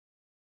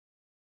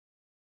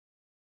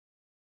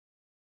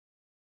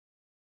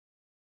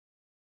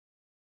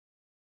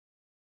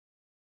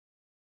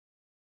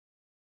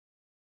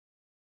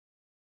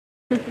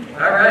All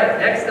right,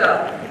 next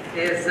up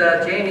is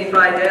Jamey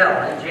Fidel.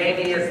 And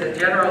Jamey is the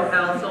General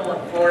Counsel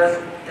and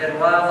Forest and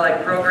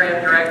Wildlife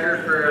Program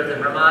Director for the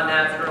Vermont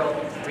Natural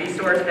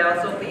Resource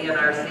Council,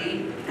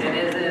 VNRC. And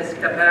in this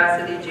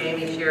capacity,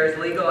 Jamey shares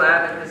legal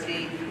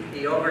advocacy.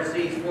 He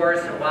oversees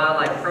forest and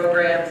wildlife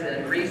programs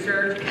and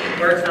research,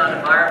 works on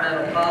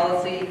environmental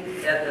policy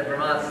at the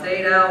Vermont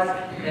State House,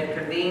 and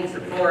convenes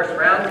the Forest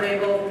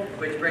Roundtable,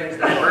 which brings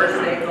diverse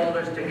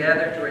stakeholders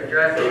together to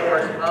address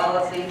forest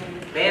policy,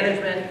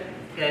 management,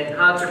 and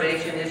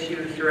conservation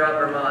issues throughout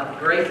Vermont.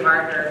 Great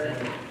partners,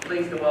 and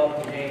pleased to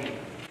welcome Jamey.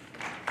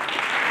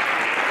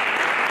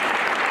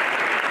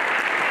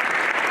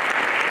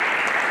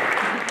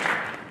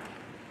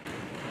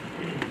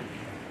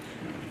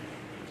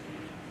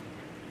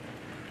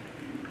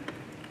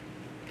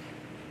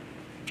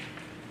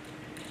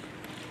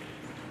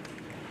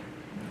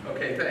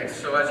 Okay, thanks.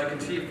 So as you can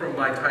see from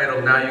my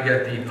title, now you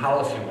get the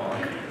policy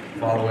walk,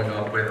 following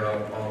up with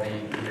all the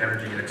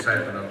energy and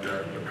excitement of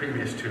the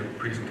previous two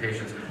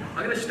presentations.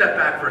 I'm going to step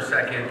back for a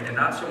second and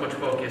not so much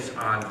focus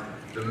on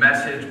the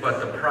message, but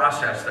the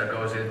process that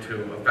goes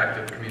into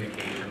effective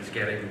communications,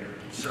 getting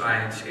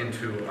science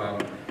into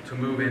to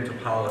move into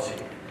policy.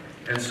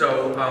 And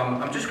so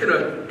I'm just going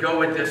to go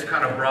with this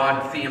kind of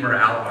broad theme or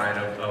outline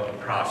of the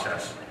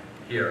process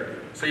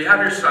here. So you have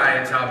your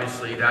science,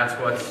 obviously. That's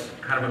what's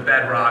kind of a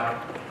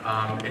bedrock.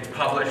 It's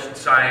published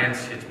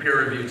science, it's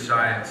peer-reviewed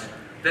science.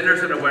 Then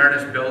there's an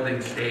awareness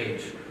building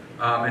stage,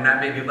 and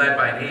that may be led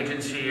by an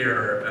agency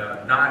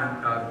or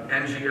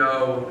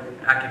non-NGO,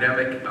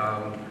 academic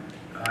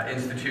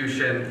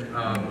institution.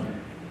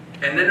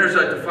 And then there's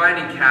a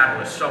defining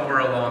catalyst somewhere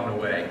along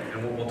the way,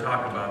 and we'll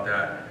talk about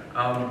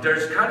that.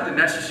 There's kind of the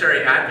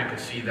necessary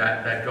advocacy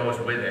that goes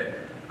with it.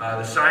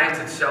 The science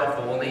itself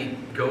will only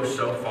go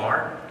so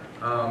far.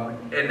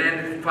 And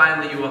then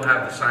finally you will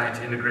have the science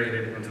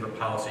integrated into the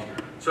policy.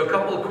 So a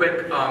couple of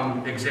quick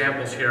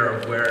examples here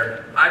of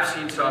where I've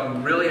seen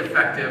some really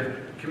effective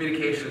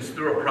communications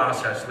through a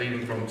process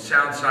leading from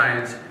sound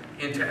science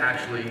into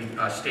actually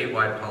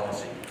statewide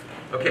policy.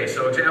 Okay,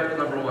 so example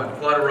number one,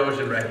 flood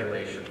erosion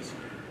regulations.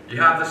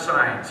 You have the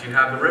science, you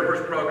have the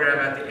rivers program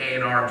at the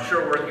A&R, I'm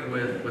sure working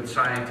with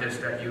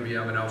scientists at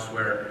UVM and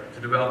elsewhere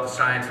to develop the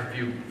science of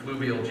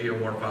fluvial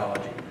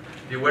geomorphology.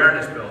 The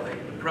awareness building,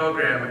 the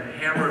program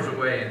hammers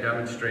away and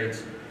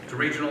demonstrates to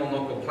regional and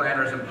local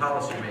planners and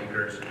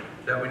policymakers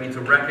that we need to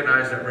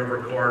recognize that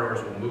river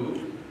corridors will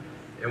move,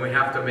 and we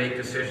have to make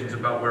decisions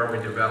about where we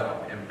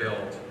develop and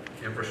build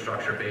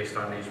infrastructure based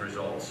on these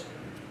results.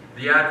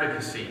 The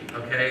advocacy,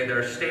 okay,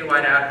 there's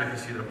statewide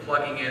advocacy. They're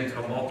plugging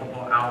into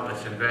multiple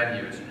outlets and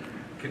venues,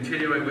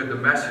 continuing with the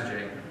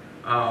messaging,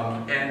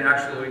 and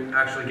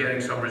actually getting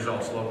some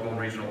results. Local and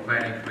regional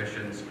planning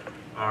commissions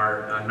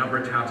are a number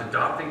of towns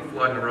adopting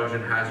flood and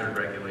erosion hazard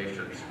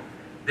regulations.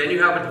 Then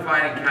you have a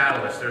defining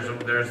catalyst.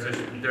 There's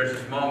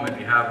this moment.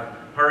 You have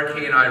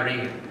Hurricane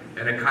Irene,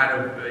 and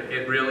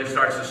it really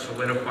starts to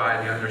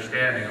solidify the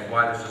understanding of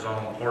why this is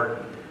all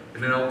important.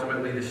 And then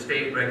ultimately the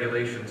state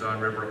regulations on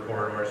river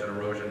corridors and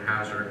erosion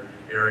hazard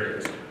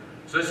areas.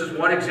 So this is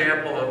one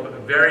example of a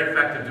very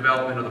effective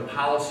development of the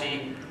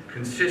policy,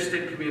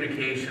 consistent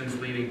communications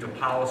leading to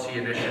policy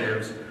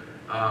initiatives,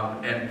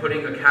 and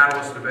putting a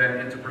catalyst event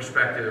into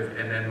perspective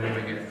and then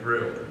moving it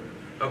through.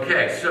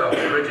 Okay, so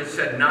Bridget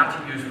said not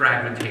to use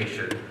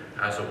fragmentation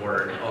as a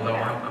word, although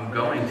I'm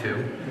going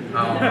to.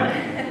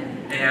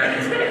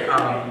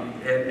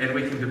 And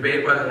we can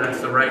debate whether that's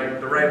the right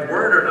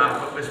word or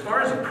not, but as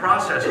far as the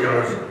process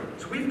goes,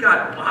 so we've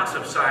got lots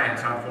of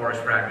science on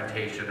forest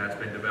fragmentation that's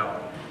been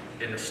developed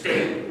in the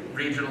state,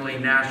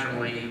 regionally,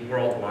 nationally,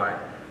 worldwide.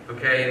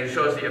 Okay, and it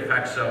shows the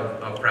effects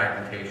of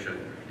fragmentation,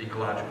 the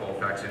ecological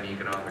effects and the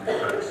economic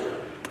effects.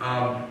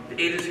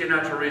 The Agency of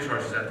Natural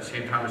Resources at the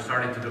same time is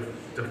starting to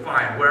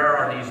define where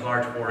are these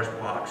large forest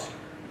blocks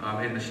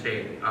in the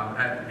state.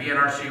 At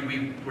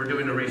VNRC, we're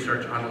doing the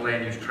research on the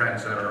land use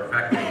trends that are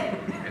affecting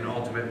and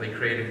ultimately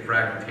creating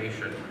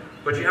fragmentation.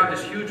 But you have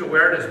this huge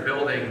awareness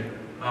building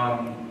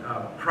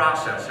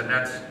process, and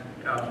that's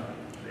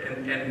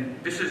and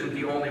this isn't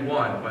the only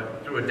one,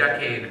 but through a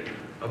decade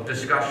of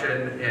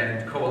discussion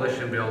and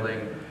coalition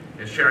building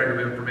and sharing of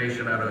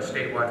information at a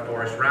statewide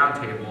forest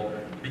roundtable,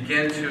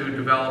 begin to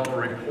develop a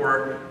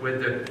report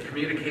with the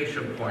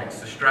communication points,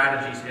 the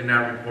strategies in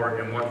that report,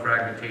 and what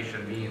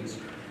fragmentation means.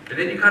 And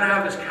then you kind of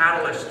have this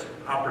catalyst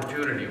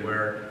opportunity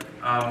where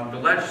the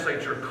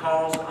legislature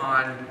calls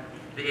on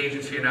the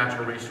Agency of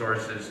Natural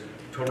Resources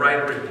to write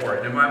a report.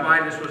 And in my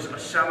mind, this was a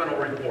seminal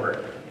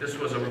report. This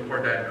was a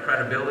report that had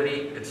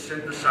credibility, it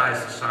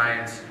synthesized the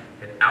science,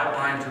 it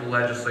outlined to the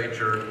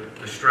legislature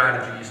the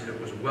strategies, it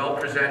was well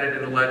presented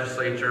in the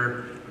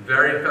legislature,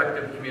 very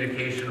effective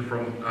communication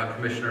from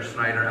Commissioner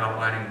Snyder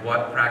outlining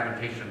what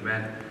fragmentation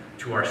meant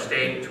to our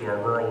state, to our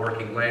rural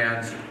working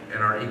lands,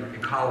 and our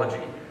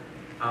ecology.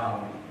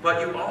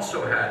 But you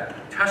also had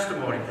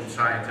testimony from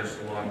scientists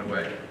along the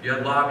way. You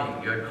had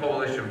lobbying, you had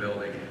coalition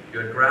building, you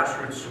had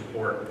grassroots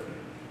support.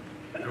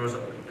 there was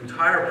an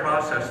entire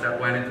process that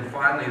went into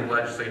finally the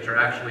legislature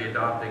actually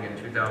adopting in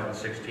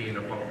 2016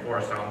 a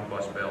forest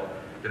omnibus bill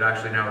that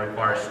actually now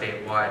requires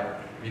statewide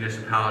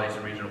municipalities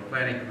and regional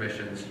planning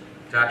commissions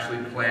to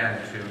actually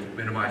plan to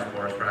minimize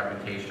forest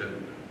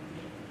fragmentation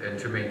and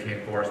to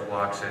maintain forest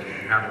blocks and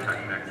habitat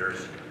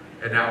connectors.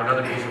 And now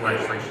another piece of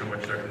legislation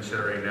which they're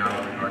considering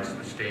now in regards to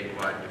the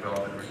statewide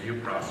development review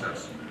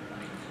process.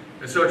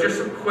 And so just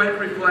some quick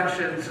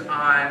reflections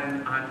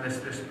on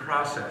this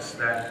process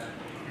that,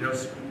 you know,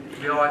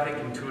 we all, I think,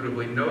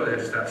 intuitively know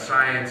this, that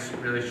science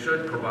really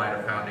should provide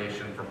a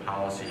foundation for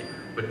policy,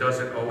 but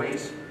doesn't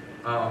always.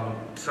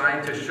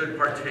 Scientists should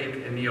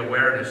partake in the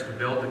awareness to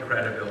build the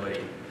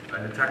credibility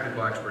and the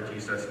technical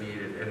expertise that's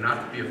needed, and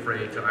not to be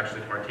afraid to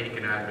actually partake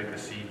in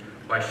advocacy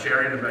by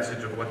sharing the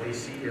message of what they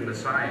see in the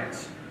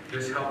science.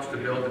 This helps to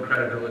build the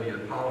credibility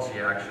of the policy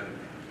action.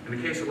 In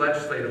the case of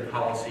legislative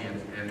policy,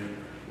 and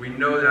we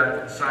know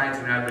that science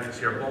and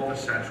advocacy are both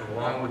essential,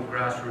 along with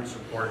grassroots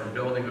support and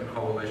building a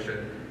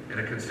coalition and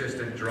a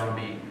consistent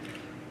drumbeat.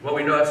 Well,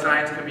 we know that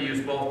science can be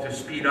used both to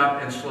speed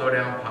up and slow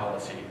down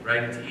policy,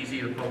 right? It's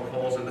easy to poke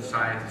holes in the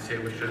science and say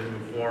we shouldn't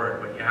move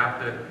forward, but you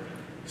have to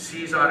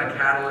seize on a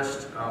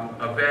catalyst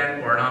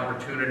event or an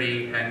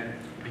opportunity and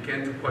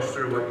begin to push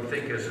through what you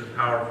think is a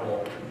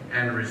powerful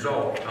end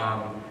result.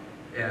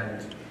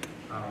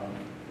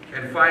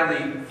 And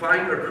finally,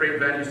 find or create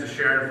venues to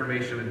share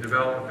information and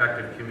develop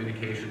effective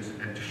communications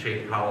and to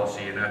shape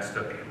policy, and that's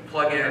to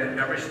plug in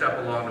every step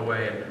along the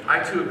way. And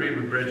I too agree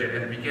with Bridget.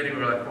 In the beginning,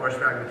 we were like, forest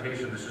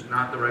fragmentation, this is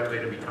not the right way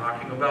to be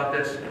talking about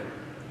this.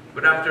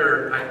 But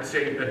after, I'd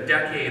say, a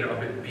decade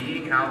of it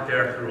being out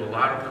there through a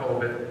lot of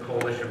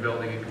coalition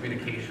building and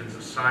communications,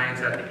 the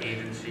science at the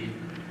agency,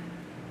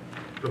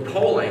 the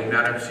polling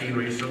that I've seen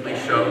recently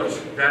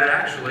shows that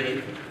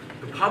actually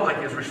the public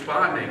is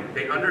responding.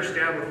 They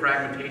understand what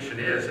fragmentation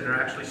is, and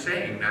they're actually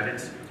saying that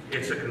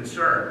it's a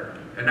concern.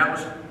 And that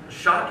was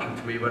shocking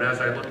to me, but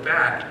as I look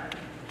back,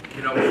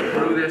 you know,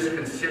 through this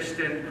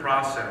consistent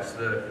process,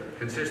 the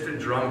consistent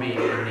drumbeat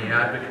and the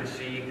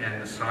advocacy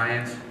and the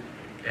science,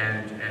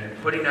 and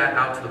putting that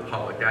out to the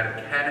public, that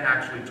it can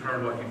actually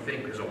turn what you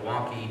think is a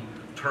wonky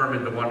term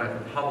into one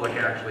that the public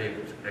actually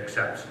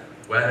accepts.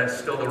 Whether it's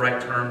still the right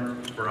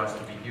term for us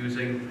to be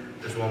using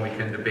is one we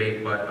can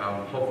debate, but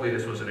hopefully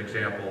this was an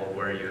example of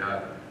where you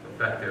have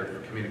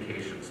effective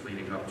communications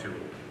leading up to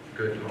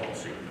good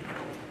policy.